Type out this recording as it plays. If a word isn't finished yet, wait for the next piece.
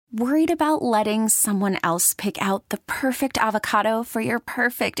Worried about letting someone else pick out the perfect avocado for your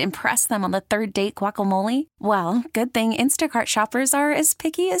perfect impress them on the third date guacamole? Well, good thing Instacart shoppers are as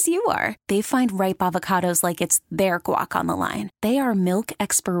picky as you are. They find ripe avocados like it's their guac on the line. They are milk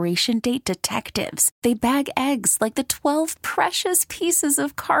expiration date detectives. They bag eggs like the 12 precious pieces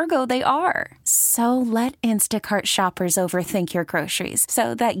of cargo they are. So let Instacart shoppers overthink your groceries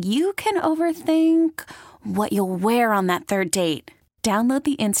so that you can overthink what you'll wear on that third date. Download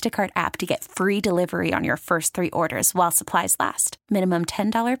the Instacart app to get free delivery on your first 3 orders while supplies last. Minimum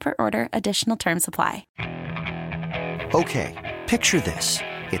 $10 per order. Additional terms apply. Okay, picture this.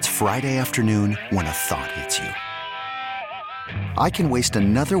 It's Friday afternoon when a thought hits you. I can waste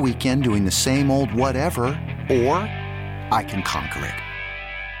another weekend doing the same old whatever, or I can conquer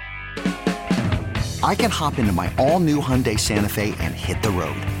it. I can hop into my all-new Hyundai Santa Fe and hit the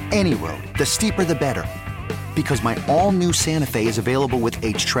road. Any road. The steeper, the better. Because my all-new Santa Fe is available with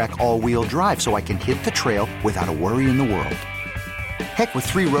H-Track all-wheel drive, so I can hit the trail without a worry in the world. Heck, with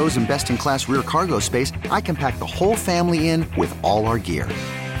 3 rows and best-in-class rear cargo space, I can pack the whole family in with all our gear.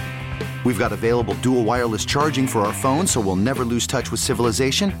 We've got available dual wireless charging for our phones, so we'll never lose touch with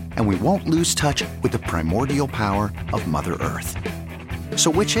civilization, and we won't lose touch with the primordial power of Mother Earth.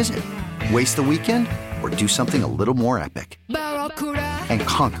 So which is it? Waste the weekend or do something a little more epic and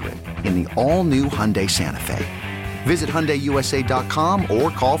conquer it in the all-new Hyundai Santa Fe? Visit HyundaiUSA.com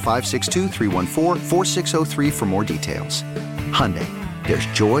or call 562-314-4603 for more details. Hyundai, there's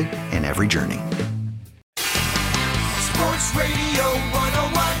joy in every journey. Sports Radio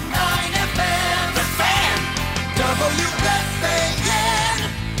 101.9 FM, The Fan, WFAN,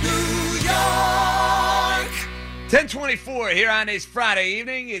 New York. 10:24 here on this Friday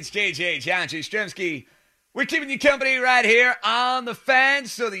evening. It's JJ John Jastrzemski. We're keeping you company right here on The Fan.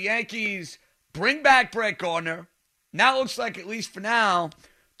 So the Yankees bring back Brett Gardner. Now it looks like, at least for now,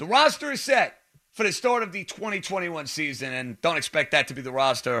 the roster is set for the start of the 2021 season. And don't expect that to be the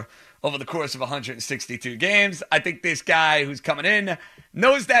roster over the course of 162 games. I think this guy who's coming in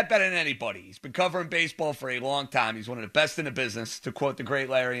knows that better than anybody. He's been covering baseball for a long time. He's one of the best in the business, to quote the great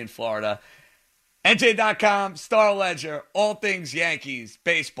Larry in Florida. NJ.com, Star Ledger, all things Yankees,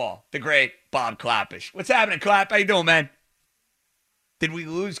 baseball, the great Bob Clappish. What's happening, Clapp? How you doing, man? Did we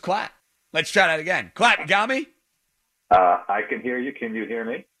lose Clapp? Let's try that again. Clapp, you got me? I can hear you. Can you hear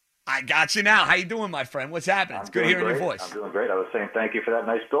me? I got you now. How you doing, my friend? What's happening? It's good hearing your voice. I'm doing great. I was saying thank you for that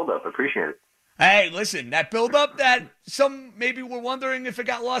nice build-up. Appreciate it. Hey, listen, that build-up that some maybe were wondering if it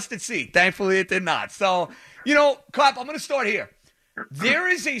got lost at sea. Thankfully, it did not. So, Clapp, I'm going to start here. There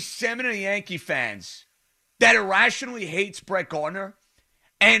is a segment of Yankee fans that irrationally hates Brett Gardner,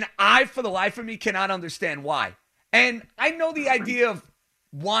 and I, for the life of me, cannot understand why. And I know the idea of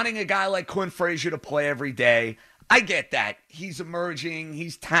wanting a guy like Clint Frazier to play every day. I get that. He's emerging.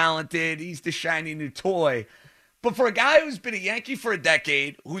 He's talented. He's the shiny new toy. But for a guy who's been a Yankee for a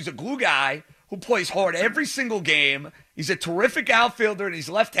decade, who's a glue guy, who plays hard every single game, he's a terrific outfielder, and he's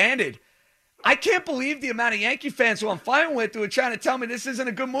left-handed, I can't believe the amount of Yankee fans who I'm fighting with who are trying to tell me this isn't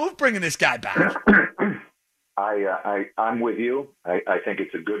a good move bringing this guy back. I'm with you. I think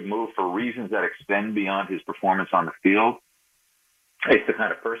it's a good move for reasons that extend beyond his performance on the field. It's the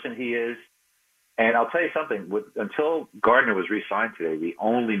kind of person he is. And I'll tell you something. Until Gardner was re-signed today, the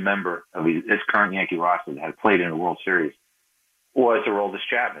only member of his current Yankee roster that had played in a World Series was Aroldis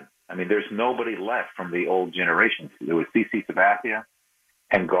Chapman. I mean, there's nobody left from the old generation. There was CC Sabathia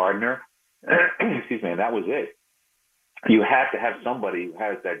and Gardner. Excuse me, and that was it. You have to have somebody who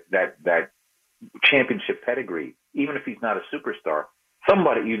has that championship pedigree, even if he's not a superstar.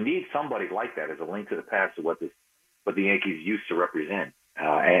 You need somebody like that as a link to the past of what the Yankees used to represent,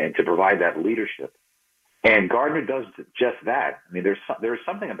 and to provide that leadership. And Gardner does just that. I mean, there's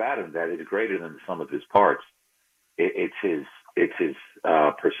something about him that is greater than the sum of his parts. It's his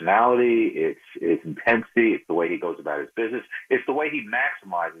personality, it's his intensity, it's the way he goes about his business, it's the way he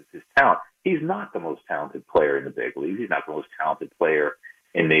maximizes his talent. He's not the most talented player in the big leagues. He's not the most talented player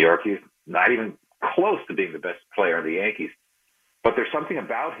in New York. He's not even close to being the best player in the Yankees. But there's something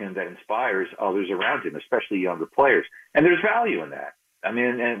about him that inspires others around him, especially younger players. And there's value in that. I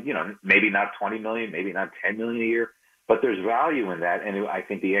mean, and maybe not $20 million, maybe not $10 million a year, but there's value in that. And I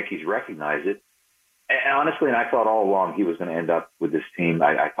think the Yankees recognize it. And honestly, I thought all along he was going to end up with this team.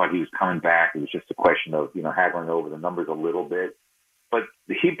 I thought he was coming back. It was just a question of, haggling over the numbers a little bit. But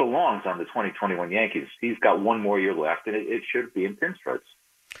he belongs on the 2021 Yankees. He's got one more year left, and it should be in pinstripes.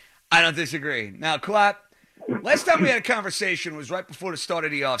 I don't disagree. Now, Clapp, last time we had a conversation was right before the start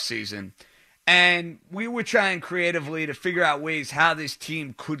of the offseason, and we were trying creatively to figure out ways how this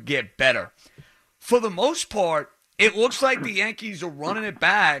team could get better. For the most part, it looks like the Yankees are running it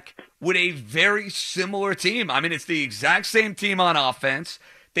back with a very similar team. I mean, it's the exact same team on offense.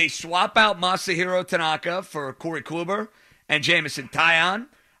 They swap out Masahiro Tanaka for Corey Kluber and Jameson Taillon.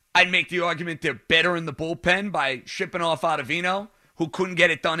 I'd make the argument they're better in the bullpen by shipping off Ottavino, who couldn't get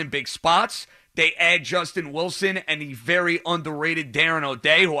it done in big spots. They add Justin Wilson and the very underrated Darren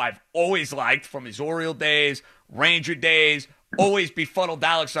O'Day, who I've always liked from his Oriole days, Ranger days, always befuddled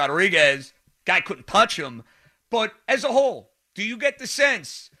Alex Rodriguez. Guy couldn't touch him. But as a whole, do you get the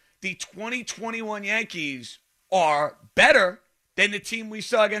sense the 2021 Yankees are better than the team we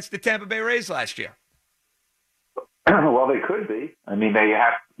saw against the Tampa Bay Rays last year? Well, they could be. I mean, they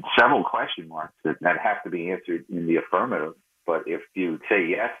have several question marks that have to be answered in the affirmative. But if you say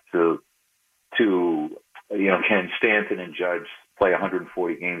yes to can Stanton and Judge play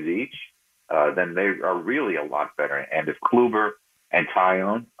 140 games each, then they are really a lot better. And if Kluber and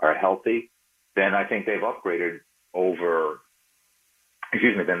Taillon are healthy, then I think they've upgraded over.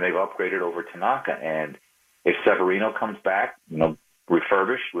 Then they've upgraded over Tanaka. And if Severino comes back,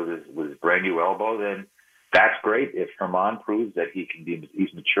 refurbished with his brand new elbow, then that's great. If Herman proves that he's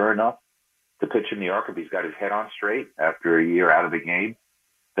mature enough to pitch in New York, if he's got his head on straight after a year out of the game,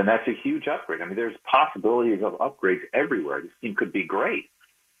 then that's a huge upgrade. I mean, there's possibilities of upgrades everywhere. This team could be great.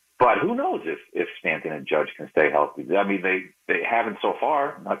 But who knows if Stanton and Judge can stay healthy. I mean, they haven't so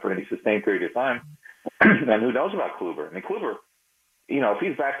far, not for any sustained period of time. And who knows about Kluber? I mean, Kluber, if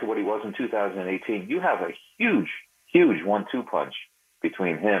he's back to what he was in 2018, you have a huge, huge 1-2 punch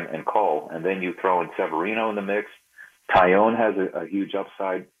between him and Cole. And then you throw in Severino in the mix. Taillon has a huge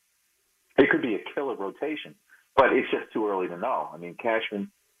upside. It could be a killer rotation, but it's just too early to know. I mean, Cashman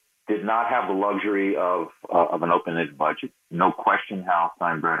did not have the luxury of an open-ended budget. No question how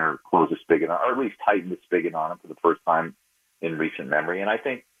Steinbrenner closed the spigot on, or at least tightened the spigot on him for the first time in recent memory. And I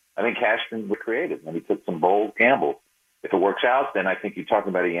think Cashman was creative, and he took some bold gambles. If it works out, then I think you're talking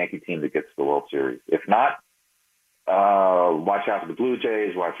about a Yankee team that gets to the World Series. If not, watch out for the Blue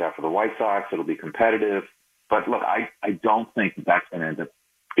Jays, watch out for the White Sox. It'll be competitive. But look, I don't think that's going to end up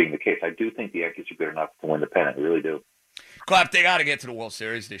being the case. I do think the Yankees are good enough to win the pennant. I really do. Clap, they got to get to the World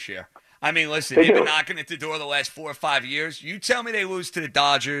Series this year. I mean, listen, they've been knocking at the door the last 4 or 5 years. You tell me they lose to the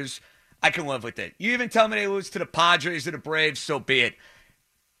Dodgers, I can live with it. You even tell me they lose to the Padres or the Braves, so be it.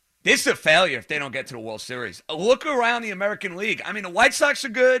 This is a failure if they don't get to the World Series. Look around the American League. I mean, the White Sox are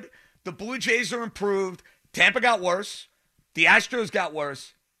good. The Blue Jays are improved. Tampa got worse. The Astros got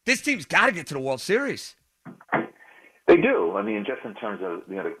worse. This team's got to get to the World Series. They do. I mean, just in terms of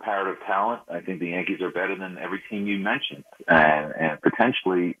the comparative talent, I think the Yankees are better than every team you mentioned, and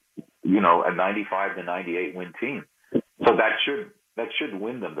potentially, a 95 to 98 win team. So that should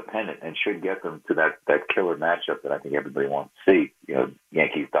win them the pennant and should get them to that killer matchup that I think everybody wants to see.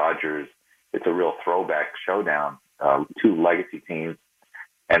 Yankees Dodgers. It's a real throwback showdown. Two legacy teams,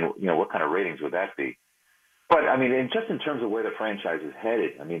 and what kind of ratings would that be? But, I mean, just in terms of where the franchise is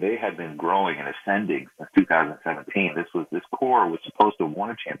headed, I mean, they had been growing and ascending since 2017. This core was supposed to have won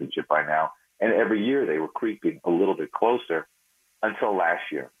a championship by now, and every year they were creeping a little bit closer until last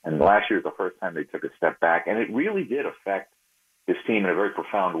year. And last year was the first time they took a step back, and it really did affect this team in a very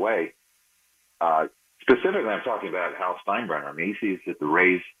profound way. Specifically, I'm talking about Hal Steinbrenner. I mean, he sees that the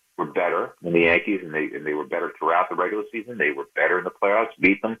Rays were better than the Yankees, and they were better throughout the regular season. They were better in the playoffs,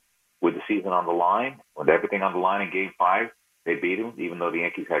 beat them with the season on the line, with everything on the line in Game 5. They beat them, even though the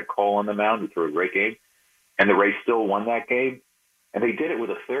Yankees had Cole on the mound, who threw a great game. And the Rays still won that game. And they did it with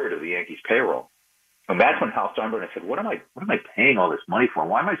a third of the Yankees' payroll. And that's when Hal Steinbrenner said, what am I paying all this money for?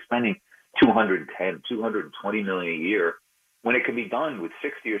 Why am I spending $210, $220 million a year when it can be done with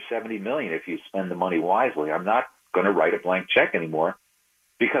 $60 or $70 million if you spend the money wisely? I'm not going to write a blank check anymore,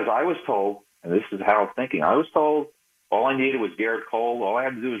 because I was told, and this is how I was thinking, I was told all I needed was Garrett Cole. All I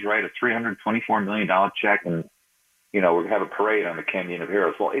had to do was write a $324 million check, and we'd have a parade on the Canyon of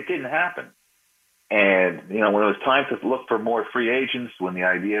Heroes. Well, it didn't happen. And when it was time to look for more free agents, when the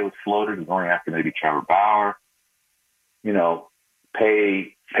idea was floated of going after maybe Trevor Bauer,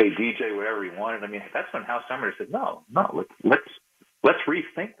 pay DJ whatever he wanted. I mean, that's when Hal Steinbrenner said, no, let's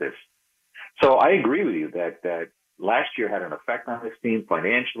rethink this. So I agree with you that last year had an effect on this team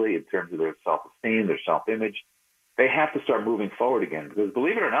financially in terms of their self-esteem, their self-image. They have to start moving forward again, because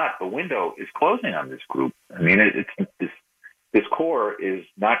believe it or not, the window is closing on this group. I mean, this core is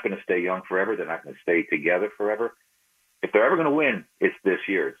not going to stay young forever. They're not going to stay together forever. If they're ever going to win, it's this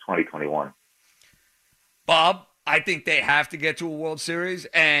year. It's 2021. Bob, I think they have to get to a World Series,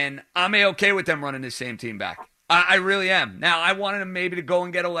 and I'm okay with them running the same team back. I really am. Now, I wanted them maybe to go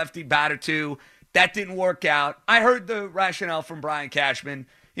and get a lefty bat or two. That didn't work out. I heard the rationale from Brian Cashman.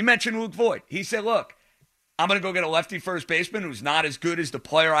 He mentioned Luke Voigt. He said, look, I'm going to go get a lefty first baseman who's not as good as the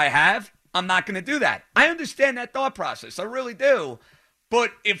player I have. I'm not going to do that. I understand that thought process. I really do.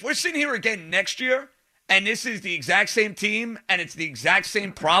 But if we're sitting here again next year and this is the exact same team and it's the exact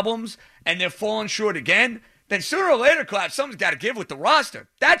same problems and they're falling short again, then sooner or later, Clap, something's got to give with the roster.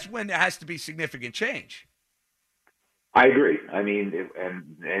 That's when there has to be significant change. I agree. I mean,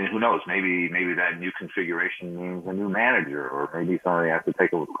 and who knows? Maybe that new configuration means a new manager, or maybe somebody has to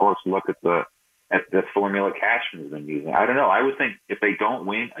take a close look at the formula Cashman's been using. I don't know. I would think if they don't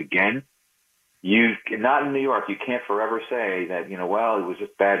win again, not in New York, you can't forever say that, well, it was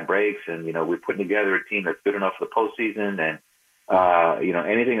just bad breaks and, we're putting together a team that's good enough for the postseason and,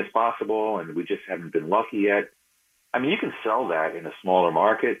 anything is possible and we just haven't been lucky yet. I mean, you can sell that in a smaller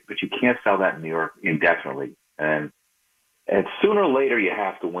market, but you can't sell that in New York indefinitely. And sooner or later you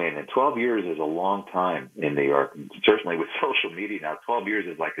have to win. And 12 years is a long time in New York. Certainly with social media now, 12 years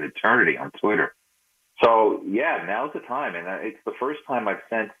is like an eternity on Twitter. So, yeah, now's the time. And it's the first time I've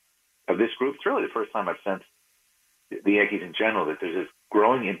sensed of this group. It's really the first time I've sensed the Yankees in general that there's this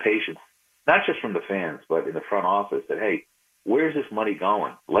growing impatience, not just from the fans, but in the front office that, hey, where's this money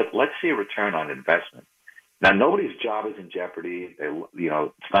going? Let's see a return on investment. Now, nobody's job is in jeopardy.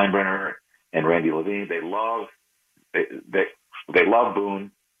 Steinbrenner and Randy Levine, they love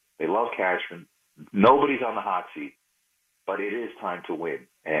Boone. They love Cashman. Nobody's on the hot seat, but it is time to win.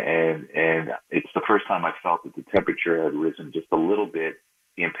 And it's the first time I felt that the temperature had risen just a little bit.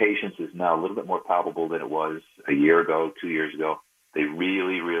 The impatience is now a little bit more palpable than it was a year ago, 2 years ago. They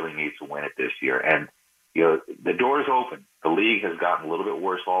really, really need to win it this year. And, the door is open. The league has gotten a little bit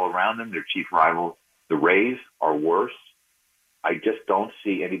worse all around them. Their chief rivals, the Rays, are worse. I just don't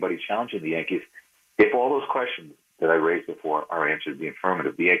see anybody challenging the Yankees. If all those questions that I raised before are answered in the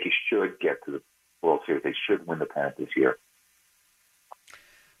affirmative, the Yankees should get to the World Series. They should win the pennant this year.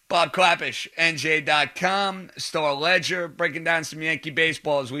 Bob Klapisch, NJ.com, Star Ledger, breaking down some Yankee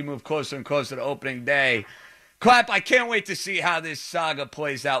baseball as we move closer and closer to opening day. Clap, I can't wait to see how this saga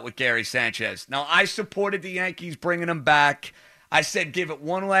plays out with Gary Sanchez. Now, I supported the Yankees bringing him back. I said give it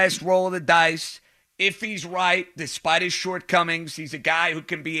one last roll of the dice. If he's right, despite his shortcomings, he's a guy who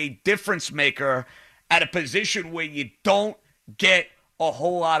can be a difference maker at a position where you don't get a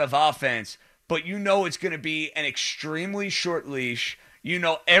whole lot of offense, but it's going to be an extremely short leash.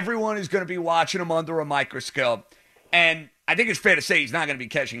 Everyone is going to be watching him under a microscope. And I think it's fair to say he's not going to be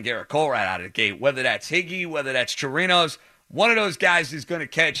catching Garrett Cole right out of the gate, whether that's Higgy, whether that's Chirinos. One of those guys is going to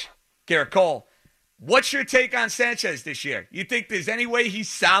catch Garrett Cole. What's your take on Sanchez this year? You think there's any way he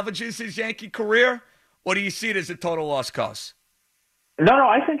salvages his Yankee career, or do you see it as a total lost cause? No,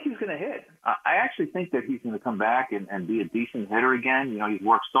 I think he's going to hit. I actually think that he's going to come back and be a decent hitter again. He's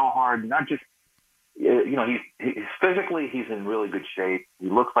worked so hard, not just he's physically he's in really good shape. He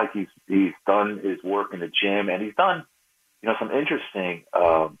looks like he's done his work in the gym, and he's done some interesting.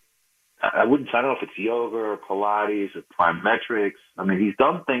 I don't know if it's yoga or Pilates or plyometrics. I mean, he's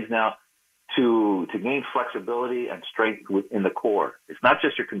done things now to gain flexibility and strength within the core. It's not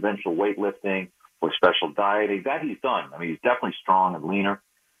just your conventional weightlifting or special dieting that he's done. I mean, he's definitely strong and leaner,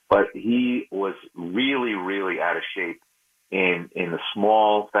 but he was really, really out of shape in the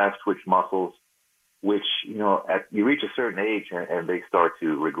small, fast twitch muscles, which, you reach a certain age and they start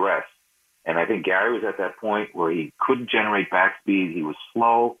to regress. And I think Gary was at that point where he couldn't generate back speed. He was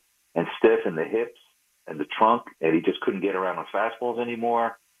slow and stiff in the hips and the trunk, and he just couldn't get around on fastballs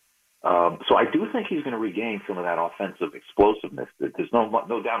anymore. So I do think he's going to regain some of that offensive explosiveness. There's no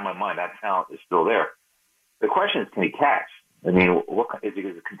doubt in my mind that talent is still there. The question is, can he catch? I mean, is he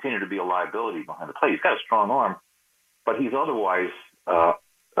going to continue to be a liability behind the plate? He's got a strong arm, but he's otherwise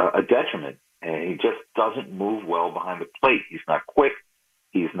a detriment. And he just doesn't move well behind the plate. He's not quick.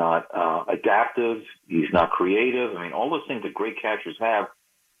 He's not adaptive. He's not creative. I mean, all those things that great catchers have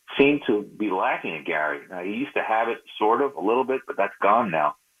seem to be lacking in Gary. Now, he used to have it sort of a little bit, but that's gone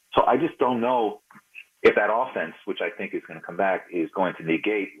now. So I just don't know if that offense, which I think is going to come back, is going to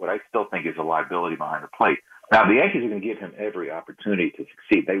negate what I still think is a liability behind the plate. Now, the Yankees are going to give him every opportunity to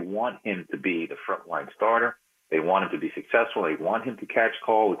succeed. They want him to be the frontline starter. They want him to be successful. They want him to catch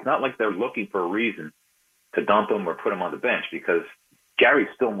Cole. It's not like they're looking for a reason to dump him or put him on the bench, because Gary's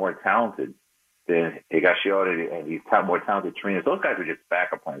still more talented than Higashioka, and he's more talented than Chirinos. Those guys are just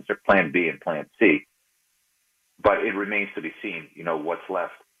backup plans. They're plan B and plan C. But it remains to be seen, what's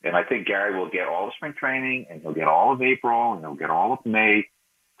left. And I think Gary will get all the spring training, and he'll get all of April, and he'll get all of May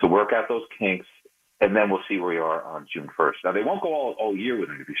to work out those kinks, and then we'll see where we are on June 1st. Now, they won't go all year with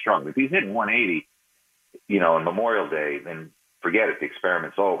him to be strong. If he's hitting 180, on Memorial Day, then forget it. The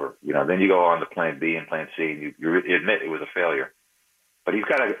experiment's over. Then you go on to plan B and plan C, and you admit it was a failure. But he's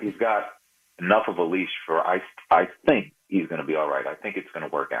got enough of a leash for I think he's going to be all right. I think it's going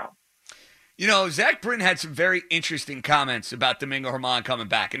to work out. You know, Zach Britton had some very interesting comments about Domingo Germán coming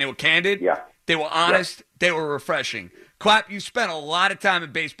back, and they were candid. Yeah. They were honest. Yeah. They were refreshing. Clapp, you spent a lot of time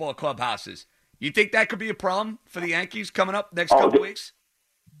in baseball clubhouses. You think that could be a problem for the Yankees coming up next couple weeks?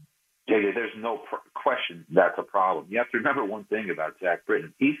 JJ, there's no question that's a problem. You have to remember one thing about Zach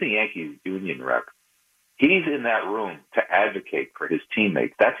Britton. He's the Yankees union rep. He's in that room to advocate for his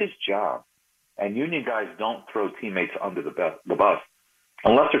teammates. That's his job. And union guys don't throw teammates under the bus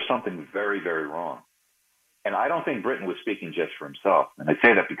unless there's something very, very wrong. And I don't think Britton was speaking just for himself. And I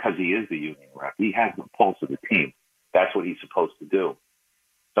say that because he is the union rep. He has the pulse of the team. That's what he's supposed to do.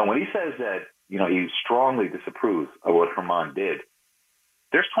 So when he says that, you know, he strongly disapproves of what Germán did,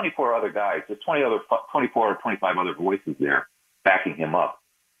 there's 24 other guys. There's 24 or 25 other voices there backing him up.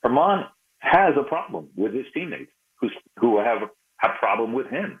 Germán has a problem with his teammates who have a problem with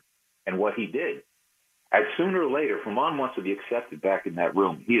him and what he did. As sooner or later, Germán wants to be accepted back in that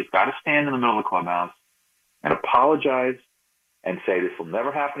room. He has got to stand in the middle of the clubhouse and apologize and say, this will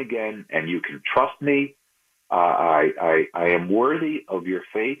never happen again, and you can trust me. I am worthy of your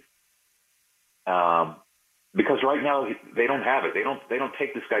faith. Because right now they don't have it. They don't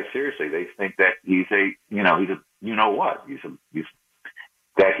take this guy seriously. They think that he's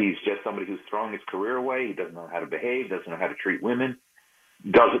just somebody who's throwing his career away. He doesn't know how to behave, doesn't know how to treat women,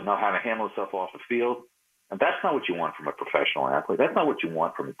 doesn't know how to handle himself off the field. And that's not what you want from a professional athlete. That's not what you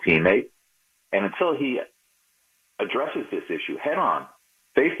want from a teammate. And until he addresses this issue head on,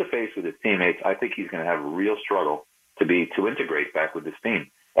 face to face with his teammates, I think he's going to have a real struggle to integrate back with this team.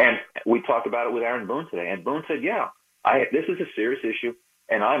 And we talked about it with Aaron Boone today, and Boone said, yeah, this is a serious issue,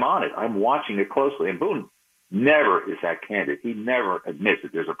 and I'm on it. I'm watching it closely. And Boone never is that candid. He never admits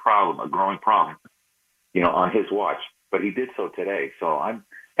that there's a problem, a growing problem, you know, on his watch. But he did so today. So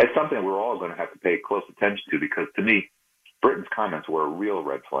it's something we're all going to have to pay close attention to, because to me, Britton's comments were a real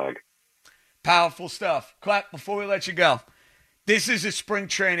red flag. Powerful stuff. Clapp, before we let you go, this is a spring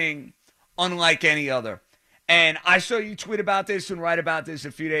training unlike any other. And I saw you tweet about this and write about this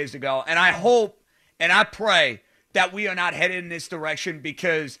a few days ago. And I hope and I pray that we are not headed in this direction,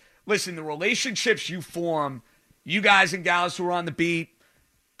 because, listen, the relationships you form, you guys and gals who are on the beat,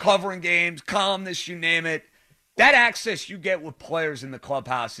 covering games, columnists, you name it, that access you get with players in the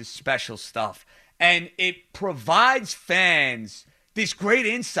clubhouse is special stuff. And it provides fans this great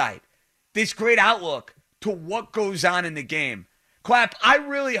insight, this great outlook to what goes on in the game. Clapp, I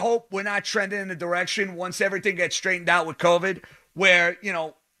really hope we're not trending in the direction, once everything gets straightened out with COVID, where, you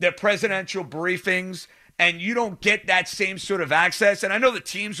know, there are presidential briefings and you don't get that same sort of access. And I know the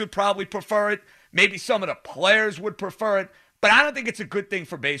teams would probably prefer it. Maybe some of the players would prefer it. But I don't think it's a good thing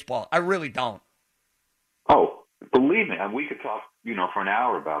for baseball. I really don't. Oh, believe me, we could talk, you know, for an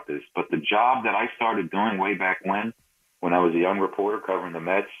hour about this. But the job that I started doing way back when I was a young reporter covering the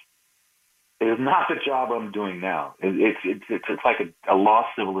Mets, it is not the job I'm doing now. It's like a lost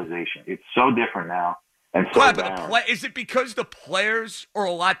civilization. It's so different now, and so is it because the players are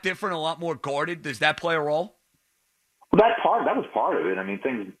a lot different, a lot more guarded? Does that play a role? Well, that was part of it. I mean,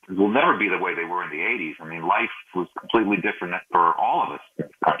 things will never be the way they were in the 80s. I mean, life was completely different for all of us in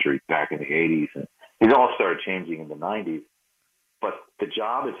the country back in the 80s, and it all started changing in the 90s. But the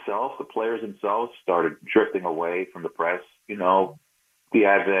job itself, the players themselves started drifting away from the press, you know. The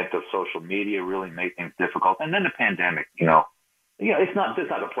advent of social media really made things difficult. And then the pandemic, it's not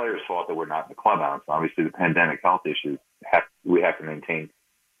the players' fault that we're not in the clubhouse. Obviously, the pandemic health issues, we have to maintain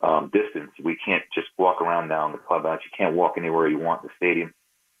distance. We can't just walk around down the clubhouse. You can't walk anywhere you want in the stadium.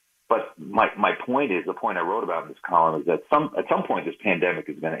 But my point is, the point I wrote about in this column is that at some point this pandemic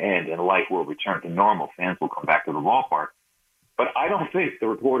is going to end and life will return to normal. Fans will come back to the ballpark. But I don't think the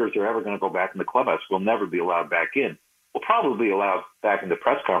reporters are ever going to go back in the clubhouse. We'll never be allowed back in. We'll probably be allowed back in the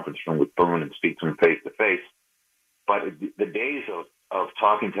press conference room with Boone and speak to him face to face. But the days of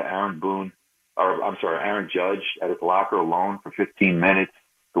talking to Aaron Judge at his locker alone for 15 minutes,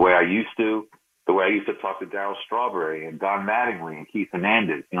 the way I used to talk to Darryl Strawberry and Don Mattingly and Keith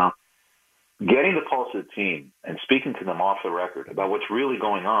Hernandez, getting the pulse of the team and speaking to them off the record about what's really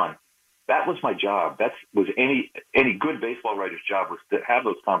going on, that was my job. That was any good baseball writer's job, was to have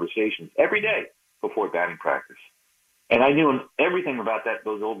those conversations every day before batting practice. And I knew everything about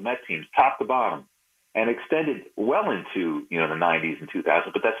those old Met teams, top to bottom, and extended well into the 90s and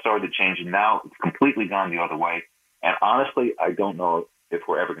 2000s. But that started to change, and now it's completely gone the other way. And honestly, I don't know if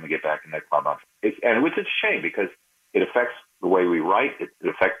we're ever going to get back in that clubhouse. It's a shame, because it affects the way we write. It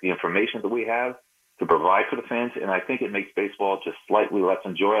affects the information that we have to provide for the fans. And I think it makes baseball just slightly less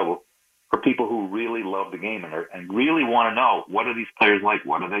enjoyable for people who really love the game and really want to know, what are these players like?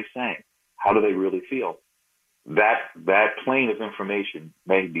 What are they saying? How do they really feel? That plane of information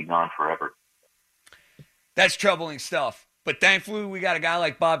may be gone forever. That's troubling stuff. But thankfully, we got a guy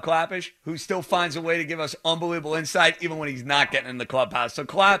like Bob Klapisch who still finds a way to give us unbelievable insight even when he's not getting in the clubhouse. So,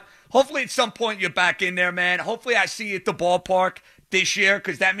 Clap, hopefully at some point you're back in there, man. Hopefully I see you at the ballpark this year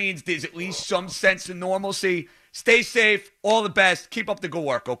because that means there's at least some sense of normalcy. Stay safe. All the best. Keep up the good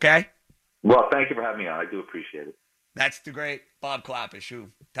work, okay? Well, thank you for having me on. I do appreciate it. That's the great Bob Klapisch who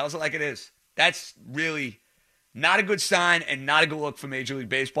tells it like it is. That's really not a good sign and not a good look for Major League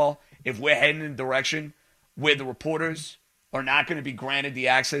Baseball if we're heading in a direction where the reporters are not going to be granted the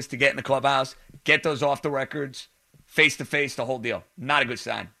access to get in the clubhouse, get those off the records, face-to-face, the whole deal. Not a good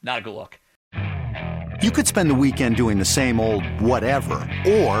sign. Not a good look. You could spend the weekend doing the same old whatever,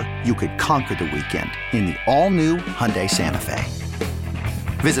 or you could conquer the weekend in the all-new Hyundai Santa Fe.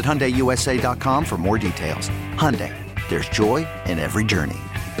 Visit HyundaiUSA.com for more details. Hyundai, there's joy in every journey.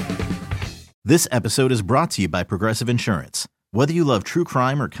 This episode is brought to you by Progressive Insurance. Whether you love true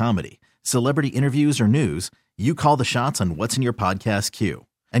crime or comedy, celebrity interviews or news, you call the shots on what's in your podcast queue.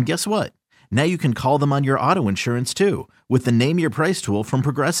 And guess what? Now you can call them on your auto insurance too with the Name Your Price tool from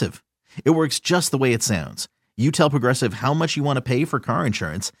Progressive. It works just the way it sounds. You tell Progressive how much you want to pay for car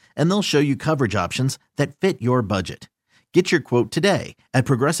insurance, and they'll show you coverage options that fit your budget. Get your quote today at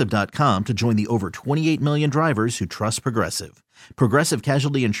Progressive.com to join the over 28 million drivers who trust Progressive. Progressive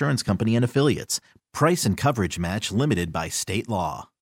Casualty Insurance Company and Affiliates. Price and coverage match limited by state law.